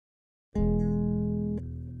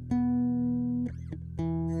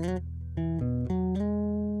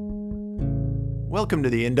Welcome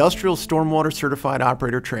to the Industrial Stormwater Certified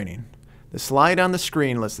Operator Training. The slide on the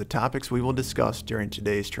screen lists the topics we will discuss during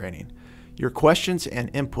today's training. Your questions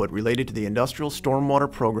and input related to the Industrial Stormwater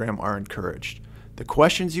Program are encouraged. The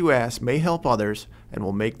questions you ask may help others and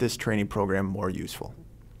will make this training program more useful.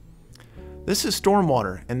 This is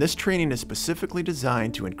Stormwater, and this training is specifically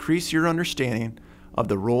designed to increase your understanding of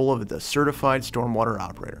the role of the Certified Stormwater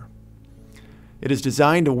Operator. It is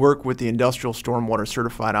designed to work with the Industrial Stormwater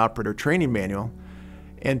Certified Operator Training Manual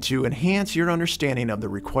and to enhance your understanding of the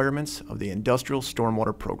requirements of the Industrial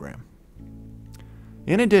Stormwater Program.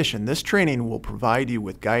 In addition, this training will provide you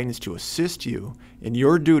with guidance to assist you in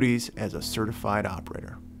your duties as a certified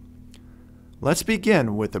operator. Let's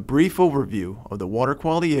begin with a brief overview of the water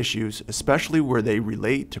quality issues, especially where they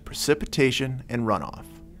relate to precipitation and runoff.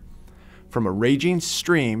 From a raging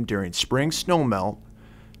stream during spring snowmelt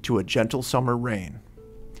to a gentle summer rain,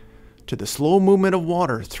 to the slow movement of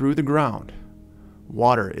water through the ground,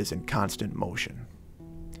 water is in constant motion.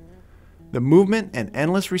 The movement and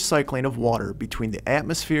endless recycling of water between the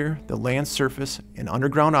atmosphere, the land surface, and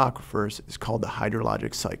underground aquifers is called the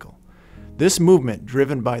hydrologic cycle. This movement,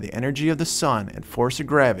 driven by the energy of the sun and force of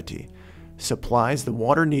gravity, supplies the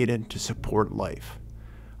water needed to support life.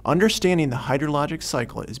 Understanding the hydrologic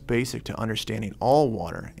cycle is basic to understanding all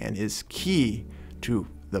water and is key to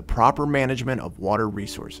the proper management of water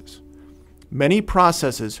resources. Many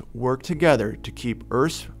processes work together to keep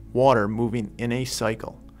Earth's water moving in a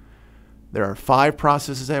cycle. There are 5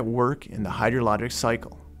 processes at work in the hydrologic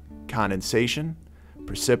cycle: condensation,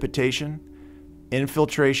 precipitation,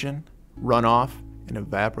 infiltration, runoff, and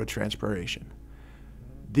evapotranspiration.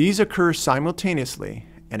 These occur simultaneously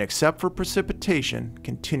and, except for precipitation,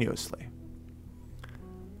 continuously.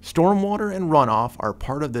 Stormwater and runoff are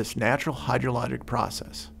part of this natural hydrologic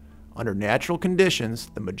process. Under natural conditions,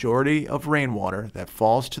 the majority of rainwater that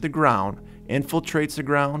falls to the ground infiltrates the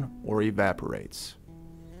ground or evaporates.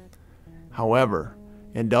 However,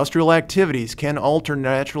 industrial activities can alter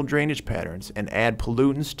natural drainage patterns and add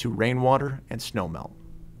pollutants to rainwater and snowmelt.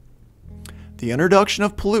 The introduction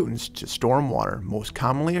of pollutants to stormwater most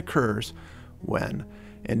commonly occurs when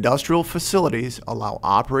industrial facilities allow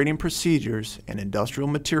operating procedures and industrial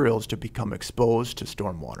materials to become exposed to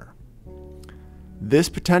stormwater. This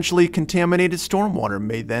potentially contaminated stormwater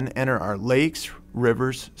may then enter our lakes,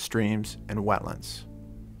 rivers, streams, and wetlands.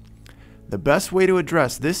 The best way to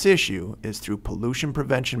address this issue is through pollution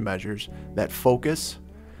prevention measures that focus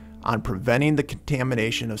on preventing the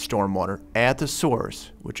contamination of stormwater at the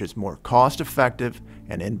source, which is more cost-effective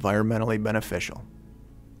and environmentally beneficial.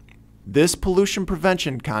 This pollution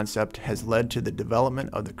prevention concept has led to the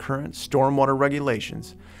development of the current stormwater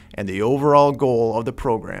regulations and the overall goal of the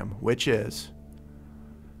program, which is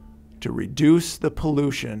to reduce the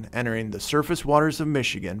pollution entering the surface waters of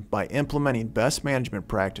Michigan by implementing best management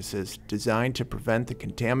practices designed to prevent the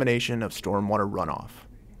contamination of stormwater runoff.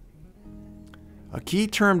 A key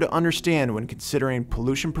term to understand when considering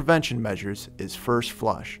pollution prevention measures is first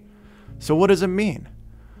flush. So what does it mean?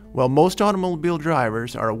 Well, most automobile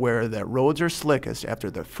drivers are aware that roads are slickest after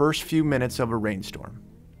the first few minutes of a rainstorm.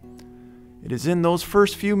 It is in those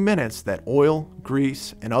first few minutes that oil,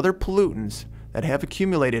 grease, and other pollutants that have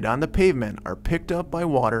accumulated on the pavement are picked up by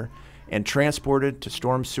water and transported to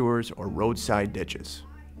storm sewers or roadside ditches.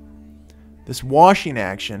 This washing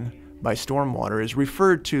action by stormwater is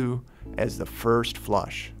referred to as the first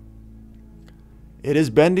flush. It has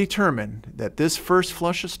been determined that this first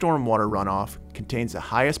flush of stormwater runoff contains the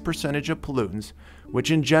highest percentage of pollutants,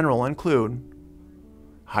 which in general include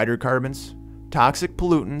hydrocarbons, toxic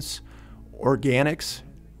pollutants, organics,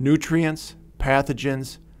 nutrients,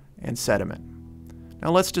 pathogens, and sediment. Now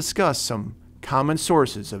let's discuss some common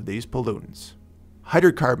sources of these pollutants.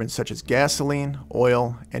 Hydrocarbons such as gasoline,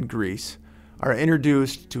 oil, and grease are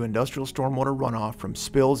introduced to industrial stormwater runoff from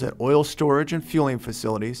spills at oil storage and fueling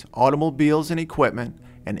facilities, automobiles and equipment,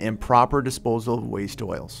 and improper disposal of waste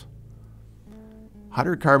oils.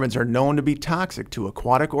 Hydrocarbons are known to be toxic to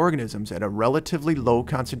aquatic organisms at a relatively low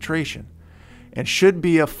concentration and should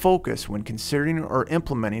be a focus when considering or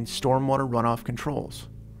implementing stormwater runoff controls.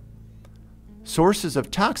 Sources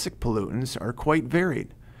of toxic pollutants are quite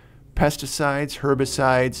varied. Pesticides,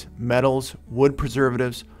 herbicides, metals, wood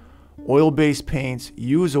preservatives, oil-based paints,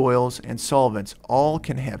 used oils, and solvents all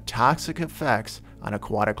can have toxic effects on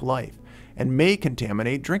aquatic life and may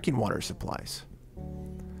contaminate drinking water supplies.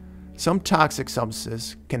 Some toxic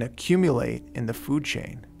substances can accumulate in the food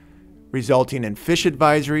chain, resulting in fish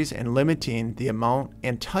advisories and limiting the amount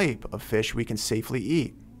and type of fish we can safely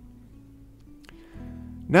eat.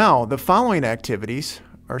 Now, the following activities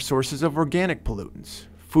are sources of organic pollutants: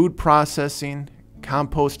 food processing,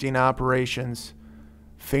 composting operations,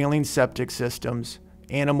 failing septic systems,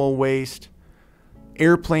 animal waste,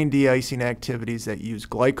 airplane de-icing activities that use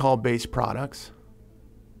glycol-based products,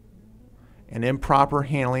 and improper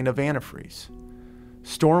handling of antifreeze.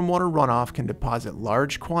 Stormwater runoff can deposit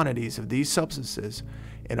large quantities of these substances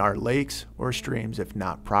in our lakes or streams if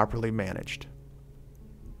not properly managed.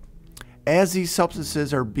 As these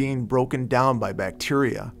substances are being broken down by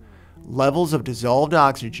bacteria, levels of dissolved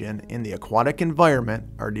oxygen in the aquatic environment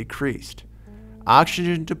are decreased.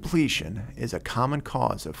 Oxygen depletion is a common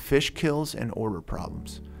cause of fish kills and odor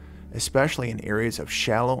problems, especially in areas of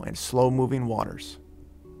shallow and slow-moving waters.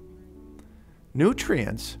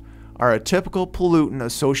 Nutrients are a typical pollutant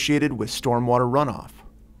associated with stormwater runoff.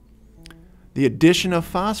 The addition of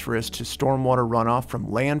phosphorus to stormwater runoff from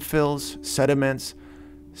landfills, sediments,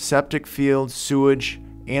 septic fields, sewage,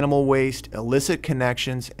 animal waste, illicit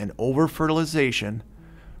connections, and over-fertilization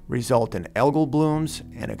result in algal blooms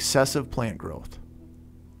and excessive plant growth.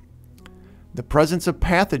 The presence of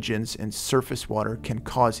pathogens in surface water can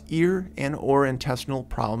cause ear and/or intestinal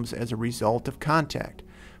problems as a result of contact,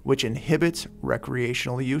 which inhibits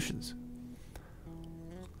recreational uses.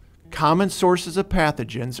 Common sources of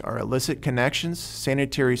pathogens are illicit connections,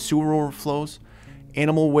 sanitary sewer overflows,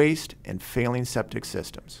 animal waste, and failing septic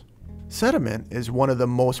systems. Sediment is one of the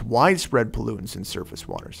most widespread pollutants in surface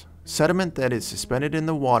waters. Sediment that is suspended in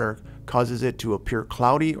the water causes it to appear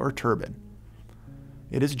cloudy or turbid.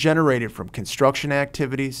 It is generated from construction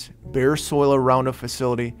activities, bare soil around a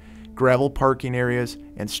facility, gravel parking areas,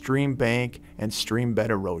 and stream bank and stream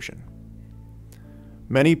bed erosion.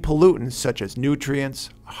 Many pollutants such as nutrients,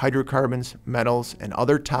 hydrocarbons, metals, and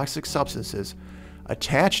other toxic substances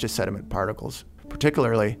attach to sediment particles,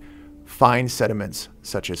 particularly fine sediments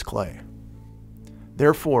such as clay.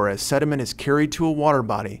 Therefore, as sediment is carried to a water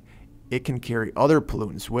body, it can carry other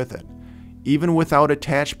pollutants with it. Even without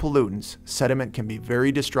attached pollutants, sediment can be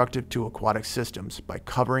very destructive to aquatic systems by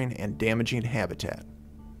covering and damaging habitat.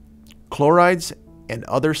 Chlorides and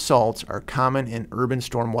other salts are common in urban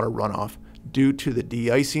stormwater runoff due to the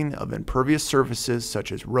de-icing of impervious surfaces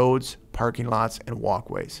such as roads, parking lots, and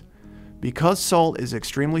walkways. Because salt is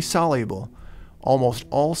extremely soluble, almost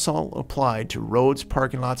all salt applied to roads,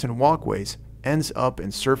 parking lots, and walkways ends up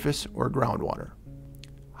in surface or groundwater.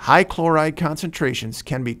 High chloride concentrations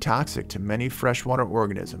can be toxic to many freshwater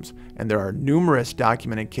organisms, and there are numerous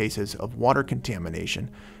documented cases of water contamination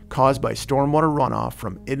caused by stormwater runoff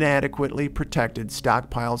from inadequately protected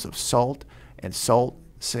stockpiles of salt and salt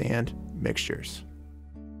sand mixtures.